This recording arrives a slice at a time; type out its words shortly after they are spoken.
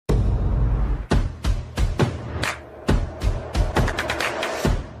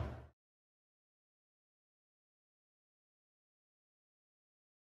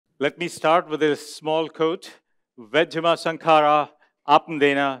Let me start with a small quote. Vejjama Sankara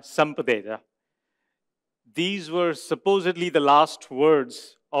Apandena Sampadeda. These were supposedly the last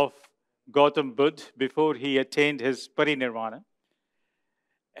words of Gautam Buddha before he attained his parinirvana.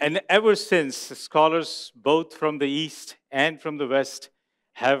 And ever since, scholars both from the East and from the West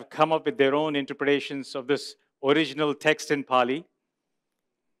have come up with their own interpretations of this original text in Pali.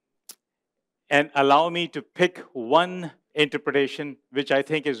 And allow me to pick one interpretation, which I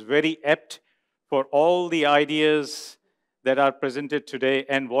think is very apt for all the ideas that are presented today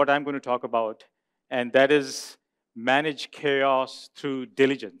and what I'm going to talk about. And that is manage chaos through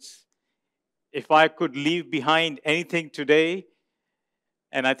diligence. If I could leave behind anything today,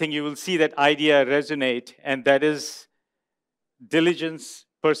 and I think you will see that idea resonate, and that is diligence,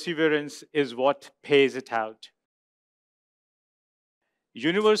 perseverance is what pays it out.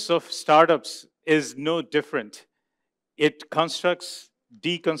 Universe of startups is no different. It constructs,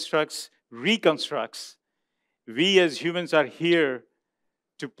 deconstructs, reconstructs. We as humans are here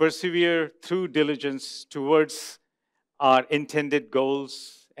to persevere through diligence towards our intended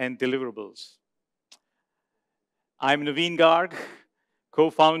goals and deliverables. I'm Naveen Garg,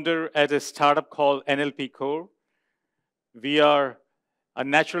 co-founder at a startup called NLP Core. We are a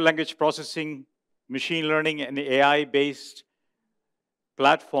natural language processing, machine learning, and AI-based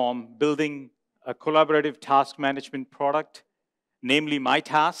platform building a collaborative task management product, namely My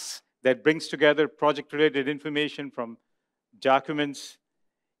Tasks, that brings together project-related information from documents,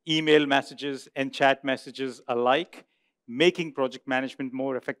 email messages, and chat messages alike, making project management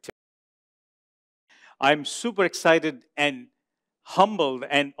more effective. I'm super excited and humbled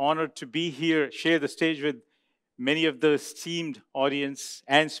and honored to be here, share the stage with many of the esteemed audience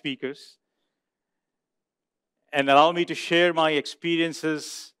and speakers, and allow me to share my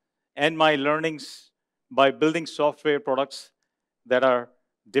experiences and my learnings by building software products that are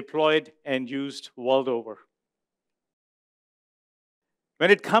deployed and used world over. When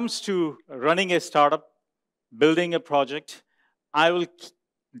it comes to running a startup, building a project, I will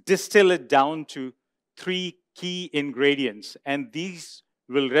distill it down to 3 key ingredients, and these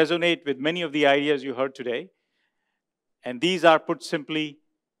will resonate with many of the ideas you heard today. And these are, put simply,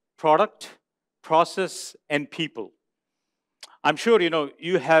 product, process, and people. I'm sure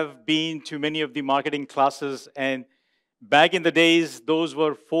you have been to many of the marketing classes, and back in the days, those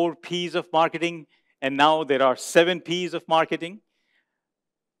were 4 P's of marketing, and now there are 7 P's of marketing.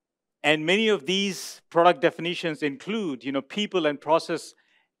 And many of these product definitions include people and process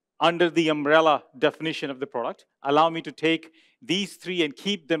under the umbrella definition of the product. Allow me to take these 3 and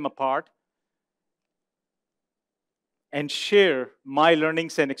keep them apart and share my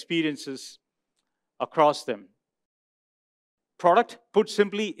learnings and experiences across them. Product, put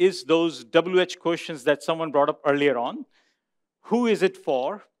simply, is those WH questions that someone brought up earlier on. Who is it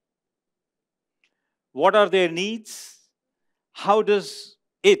for? What are their needs? How does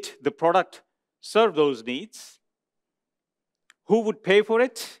it, the product, serve those needs? Who would pay for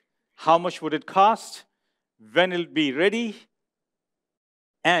it? How much would it cost? When will it be ready?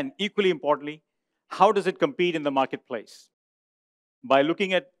 And equally importantly, how does it compete in the marketplace? By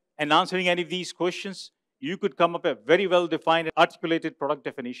looking at and answering any of these questions, you could come up with a very well-defined and articulated product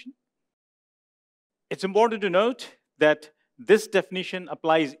definition. It's important to note that this definition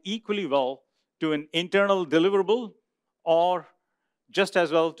applies equally well to an internal deliverable or just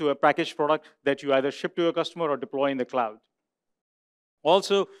as well to a packaged product that you either ship to a customer or deploy in the cloud.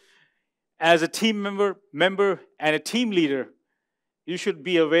 Also, as a team member and a team leader, you should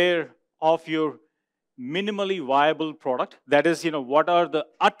be aware of your minimally viable product. That is, what are the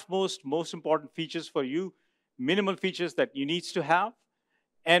utmost, most important features for you, minimal features that you need to have,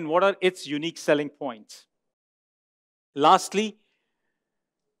 and what are its unique selling points. Lastly,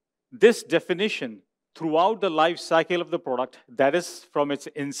 this definition throughout the life cycle of the product, that is from its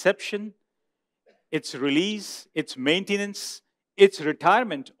inception, its release, its maintenance, its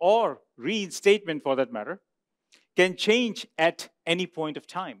retirement, or reinstatement for that matter, can change at any point of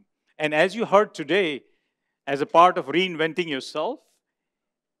time. And as you heard today, as a part of reinventing yourself,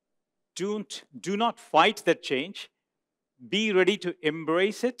 do not fight that change. Be ready to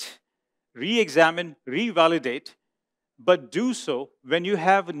embrace it, re-examine, revalidate, but do so when you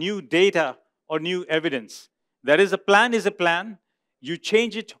have new data or new evidence. That is, a plan is a plan. You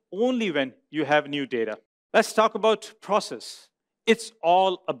change it only when you have new data. Let's talk about process. It's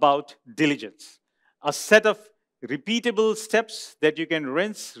all about diligence. A set of repeatable steps that you can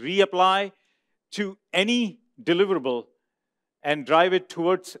rinse, reapply to any deliverable and drive it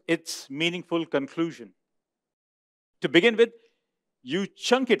towards its meaningful conclusion. To begin with, you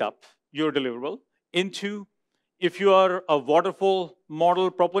chunk it up, your deliverable, into If you are a waterfall model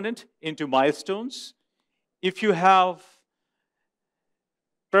proponent, into milestones. If you have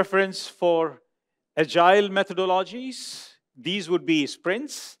preference for agile methodologies, these would be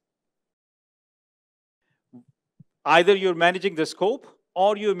sprints. Either you're managing the scope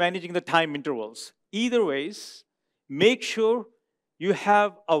or you're managing the time intervals. Either ways, make sure you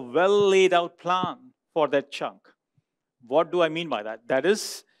have a well laid out plan for that chunk. What do I mean by that? That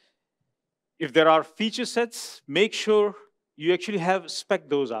is, if there are feature sets, make sure you actually have spec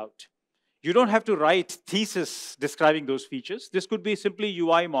those out. You don't have to write thesis describing those features. This could be simply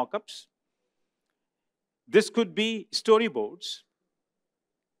UI mockups. This could be storyboards.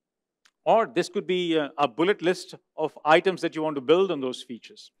 Or this could be a bullet list of items that you want to build on those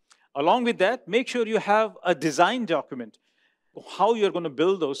features. Along with that, make sure you have a design document of how you're going to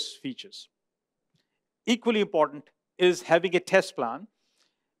build those features. Equally important is having a test plan.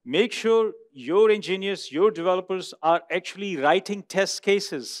 Make sure your engineers, your developers are actually writing test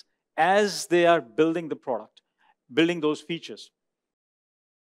cases as they are building the product, building those features.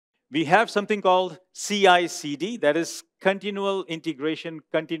 We have something called CI/CD, that is continual integration,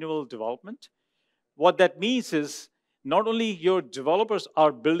 continual development. What that means is not only your developers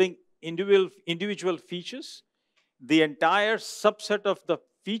are building individual features, the entire subset of the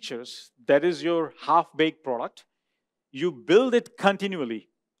features, that is your half-baked product, you build it continually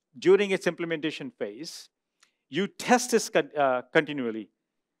during its implementation phase. You test this continually.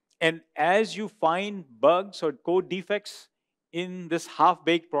 And as you find bugs or code defects in this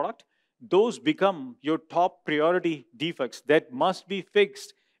half-baked product, those become your top priority defects that must be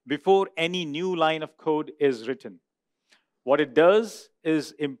fixed before any new line of code is written. What it does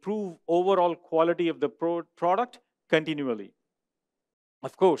is improve overall quality of the product continually.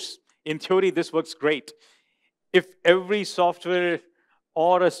 Of course, in theory, this works great. If every software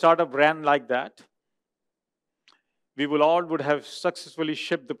or a startup ran like that, we would have successfully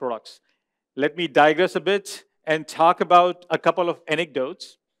shipped the products. Let me digress a bit and talk about a couple of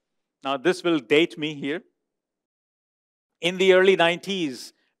anecdotes. Now, this will date me here. In the early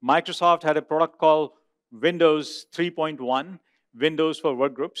 90s, Microsoft had a product called Windows 3.1, Windows for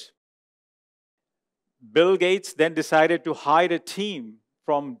Workgroups. Bill Gates then decided to hire a team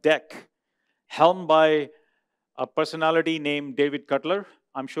from DEC, helmed by a personality named David Cutler.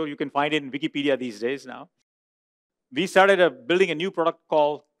 I'm sure you can find it in Wikipedia these days now. We started building a new product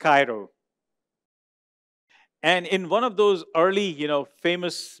called Cairo. And in one of those early,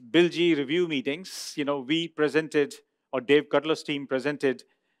 famous Bill G review meetings, we presented, or Dave Cutler's team presented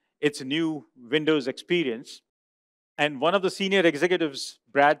its new Windows experience. And one of the senior executives,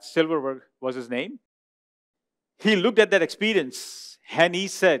 Brad Silverberg was his name, he looked at that experience and he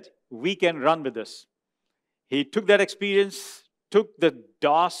said, we can run with this. He took that experience, took the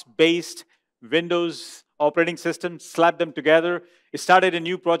DOS-based Windows operating system, slapped them together. He started a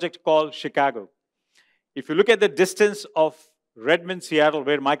new project called Chicago. If you look at the distance of Redmond, Seattle,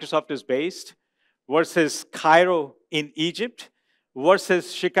 where Microsoft is based, versus Cairo in Egypt,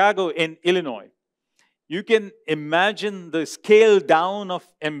 versus Chicago in Illinois, you can imagine the scale down of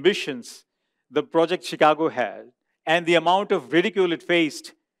ambitions the project Chicago had and the amount of ridicule it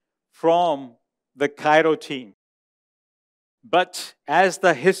faced from the Cairo team. But as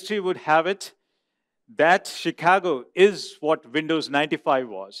the history would have it, that Chicago is what Windows 95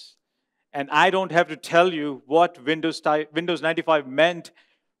 was. And I don't have to tell you what Windows 95 meant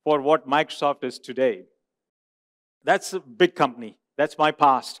for what Microsoft is today. That's a big company. That's my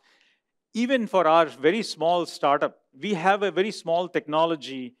past. Even for our very small startup, we have a very small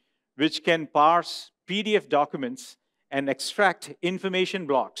technology which can parse PDF documents and extract information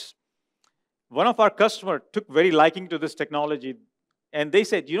blocks. One of our customers took very liking to this technology, and they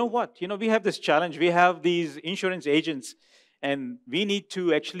said, you know what? We have this challenge. We have these insurance agents, and we need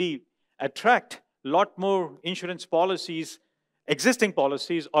to actually attract a lot more insurance policies, existing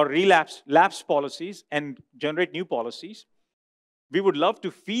policies, or lapse policies, and generate new policies. We would love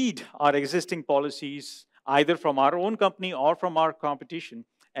to feed our existing policies either from our own company or from our competition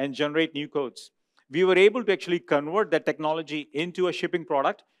and generate new codes. We were able to actually convert that technology into a shipping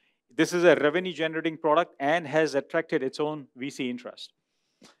product. This is a revenue-generating product and has attracted its own VC interest.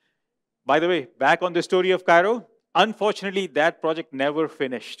 By the way, back on the story of Cairo, unfortunately, that project never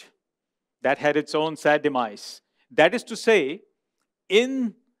finished. That had its own sad demise. That is to say,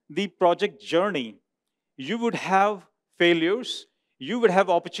 in the project journey, you would have failures, you would have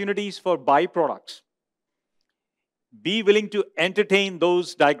opportunities for byproducts. Be willing to entertain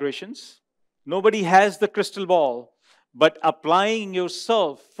those digressions. Nobody has the crystal ball, but applying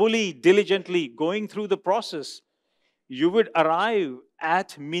yourself fully, diligently, going through the process, you would arrive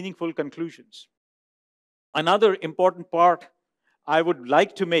at meaningful conclusions. Another important part I would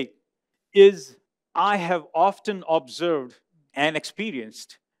like to make is I have often observed and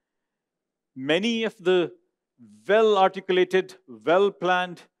experienced many of the well articulated, well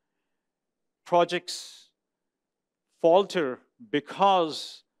planned projects falter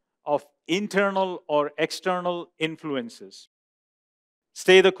because of internal or external influences.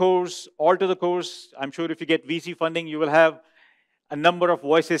 Stay the course, alter the course. I'm sure if you get VC funding, you will have a number of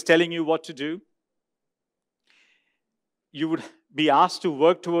voices telling you what to do. You would be asked to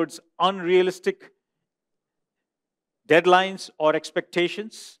work towards unrealistic deadlines or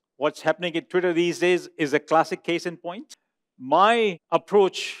expectations. What's happening at Twitter these days is a classic case in point. My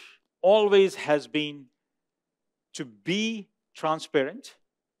approach always has been to be transparent,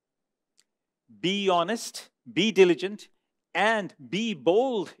 be honest, be diligent, and be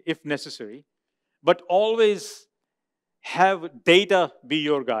bold if necessary, but always have data be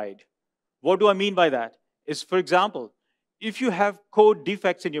your guide. What do I mean by that? Is, for example, if you have code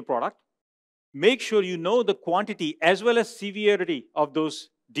defects in your product, make sure you know the quantity as well as severity of those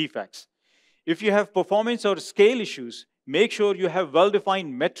defects. If you have performance or scale issues, make sure you have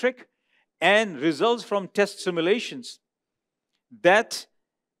well-defined metric and results from test simulations that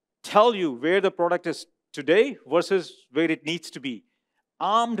tell you where the product is today versus where it needs to be.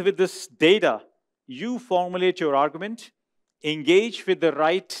 Armed with this data, you formulate your argument, engage with the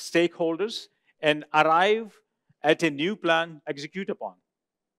right stakeholders, and arrive at a new plan, execute upon.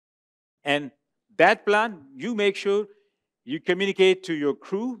 And that plan, you make sure you communicate to your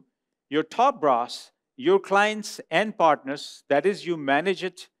crew, your top brass, your clients and partners. That is, you manage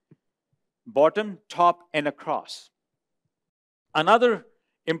it bottom, top, and across. Another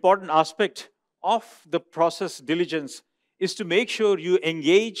important aspect of the process diligence is to make sure you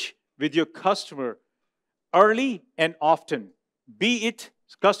engage with your customer early and often, be it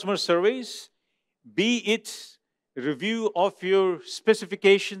customer surveys, be it review of your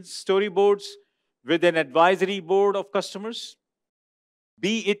specifications, storyboards with an advisory board of customers,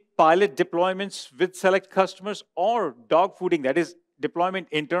 be it pilot deployments with select customers, or dog fooding, that is deployment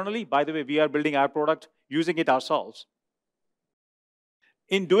internally. By the way, we are building our product using it ourselves.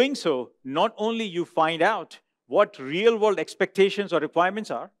 In doing so, not only you find out what real world expectations or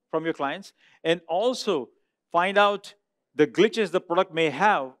requirements are from your clients, and also find out the glitches the product may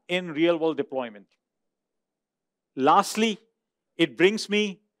have in real world deployment. Lastly, it brings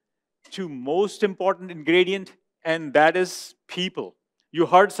me to most important ingredient, and that is people. You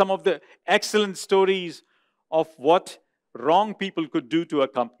heard some of the excellent stories of what wrong people could do to a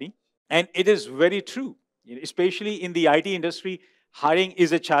company, and it is very true. Especially in the IT industry, hiring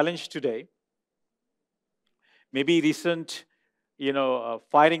is a challenge today. Maybe recent,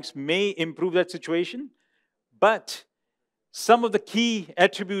 firings may improve that situation, but some of the key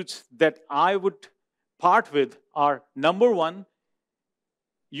attributes that I would part with are, number one,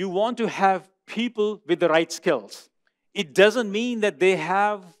 you want to have people with the right skills. It doesn't mean that they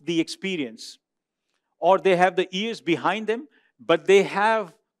have the experience or they have the ears behind them, but they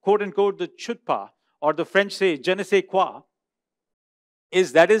have, quote unquote, the chutpa, or the French say, je ne sais quoi,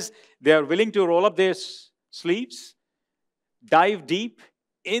 that is, they are willing to roll up their sleeves, dive deep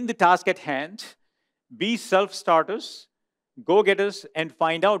in the task at hand, be self-starters, go-getters, and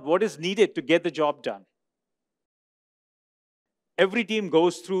find out what is needed to get the job done. Every team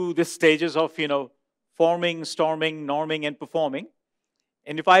goes through the stages of, forming, storming, norming, and performing.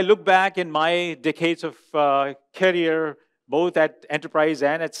 And if I look back in my decades of career, both at enterprise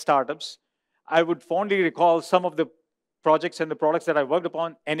and at startups, I would fondly recall some of the projects and the products that I worked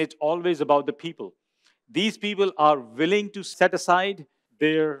upon, and it's always about the people. These people are willing to set aside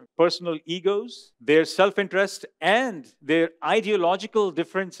their personal egos, their self-interest, and their ideological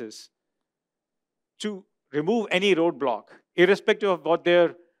differences to remove any roadblock, irrespective of what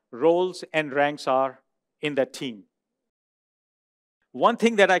their roles and ranks are in that team. One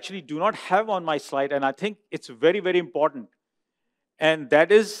thing that I actually do not have on my slide, and I think it's very, very important, and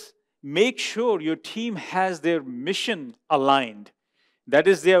that is make sure your team has their mission aligned. That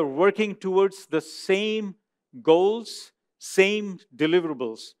is, they are working towards the same goals, same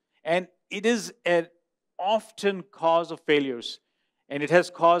deliverables. And it is an often cause of failures. And it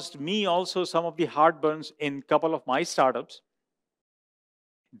has caused me also some of the heartburns in a couple of my startups.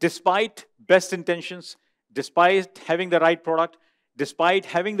 Despite best intentions, despite having the right product, despite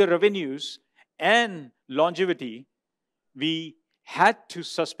having the revenues and longevity, we had to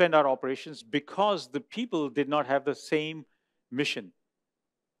suspend our operations because the people did not have the same mission.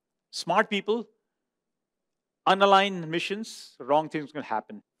 Smart people, unaligned missions, wrong things can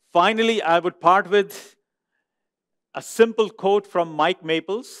happen. Finally, I would part with a simple quote from Mike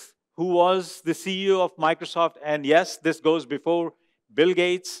Maples, who was the CEO of Microsoft, and yes, this goes before Bill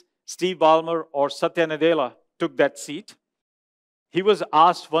Gates, Steve Ballmer, or Satya Nadella took that seat. He was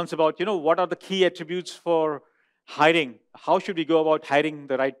asked once about, what are the key attributes for hiring? How should we go about hiring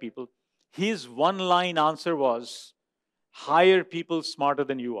the right people? His one-line answer was, hire people smarter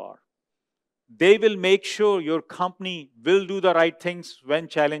than you are. They will make sure your company will do the right things when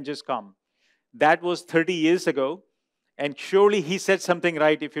challenges come. That was 30 years ago. And surely he said something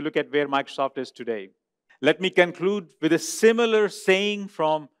right if you look at where Microsoft is today. Let me conclude with a similar saying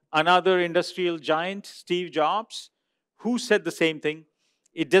from another industrial giant, Steve Jobs, who said the same thing.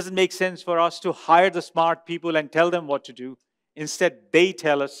 It doesn't make sense for us to hire the smart people and tell them what to do. Instead, they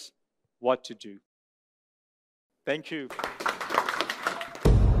tell us what to do. Thank you.